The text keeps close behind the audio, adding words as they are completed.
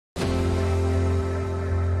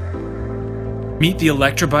Meet the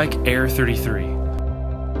Electrobike Air 33.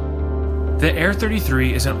 The Air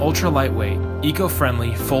 33 is an ultra-lightweight,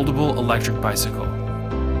 eco-friendly, foldable electric bicycle.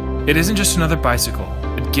 It isn't just another bicycle,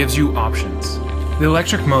 it gives you options. The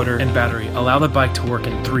electric motor and battery allow the bike to work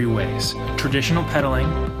in 3 ways: traditional pedaling,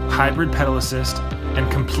 hybrid pedal assist,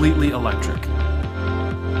 and completely electric.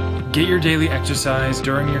 Get your daily exercise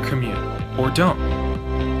during your commute, or don't.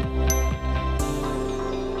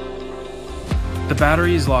 The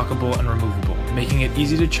battery is lockable and removable, making it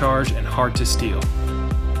easy to charge and hard to steal.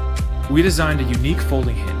 We designed a unique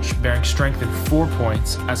folding hinge bearing strength in 4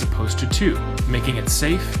 points as opposed to 2, making it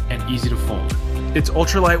safe and easy to fold. It's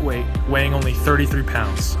ultra lightweight, weighing only 33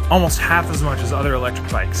 pounds, almost half as much as other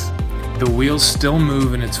electric bikes. The wheels still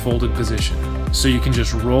move in its folded position, so you can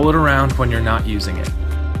just roll it around when you're not using it.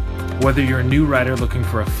 Whether you're a new rider looking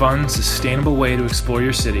for a fun, sustainable way to explore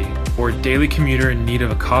your city, or a daily commuter in need of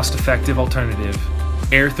a cost-effective alternative,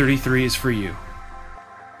 Air 33 is for you.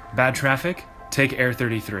 Bad traffic? Take Air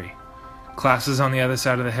 33. Classes on the other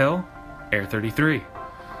side of the hill? Air 33.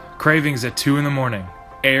 Cravings at 2 in the morning?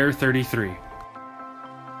 Air 33.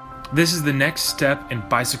 This is the next step in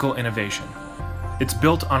bicycle innovation. It's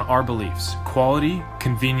built on our beliefs: quality,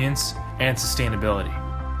 convenience, and sustainability.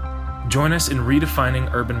 Join us in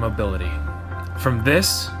redefining urban mobility. From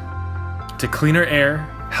this to cleaner air,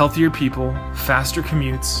 healthier people, faster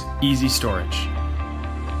commutes, easy storage.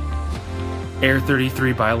 Air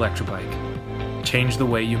 33 by Electrobike. Change the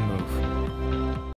way you move.